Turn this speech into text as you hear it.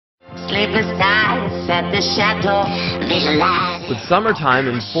sleepless nights at the chateau visualize. With summertime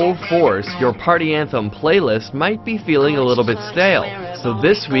in full force, your party anthem playlist might be feeling a little bit stale. So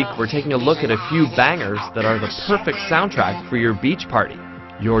this week we're taking a look at a few bangers that are the perfect soundtrack for your beach party.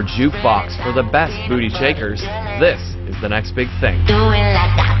 Your jukebox for the best booty shakers. This is the next big thing.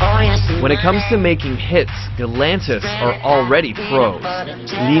 When it comes to making hits, Galantis are already pros.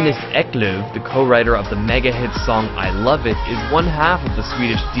 Linus Eklöf, the co-writer of the mega hit song I Love It, is one half of the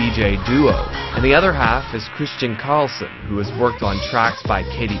Swedish DJ duo, and the other half is Christian Karlsson, who has worked on tracks by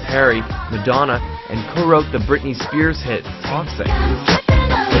Katy Perry, Madonna, and co-wrote the Britney Spears hit Toxic.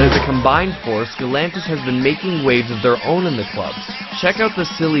 But as a combined force, Galantis has been making waves of their own in the clubs. Check out the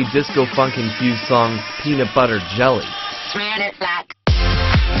silly disco-funk-infused song Peanut Butter Jelly.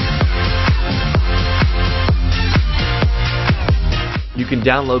 You can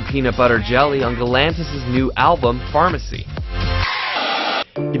download Peanut Butter Jelly on Galantis' new album, Pharmacy.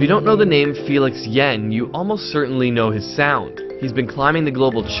 If you don't know the name Felix Yen, you almost certainly know his sound. He's been climbing the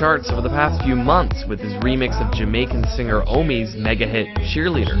global charts over the past few months with his remix of Jamaican singer Omi's mega hit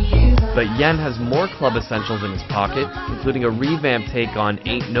Cheerleader. But Yen has more club essentials in his pocket, including a revamped take on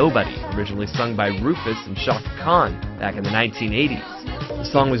Ain't Nobody, originally sung by Rufus and Shaka Khan back in the 1980s. The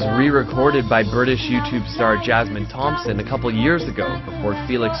song was re-recorded by British YouTube star Jasmine Thompson a couple years ago before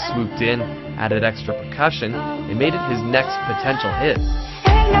Felix swooped in, added extra percussion, and made it his next potential hit.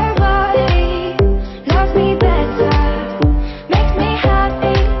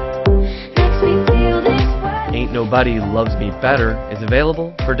 Ain't Nobody Loves Me Better is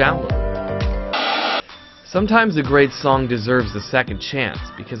available for download. Sometimes a great song deserves a second chance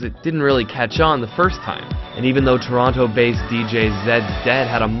because it didn't really catch on the first time. And even though Toronto-based DJ Zed's Dead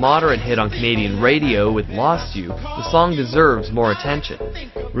had a moderate hit on Canadian radio with Lost You, the song deserves more attention.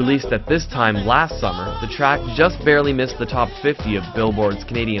 Released at this time last summer, the track just barely missed the top 50 of Billboard's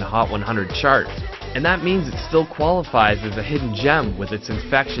Canadian Hot 100 chart. And that means it still qualifies as a hidden gem with its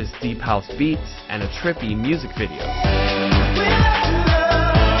infectious deep house beats and a trippy music video.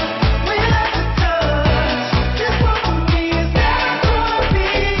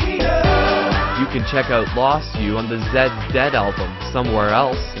 You can check out Lost You on the Zed's Dead album Somewhere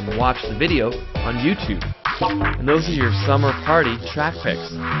Else and watch the video on YouTube. And those are your summer party track picks.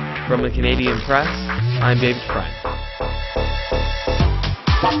 From the Canadian Press, I'm David Friend.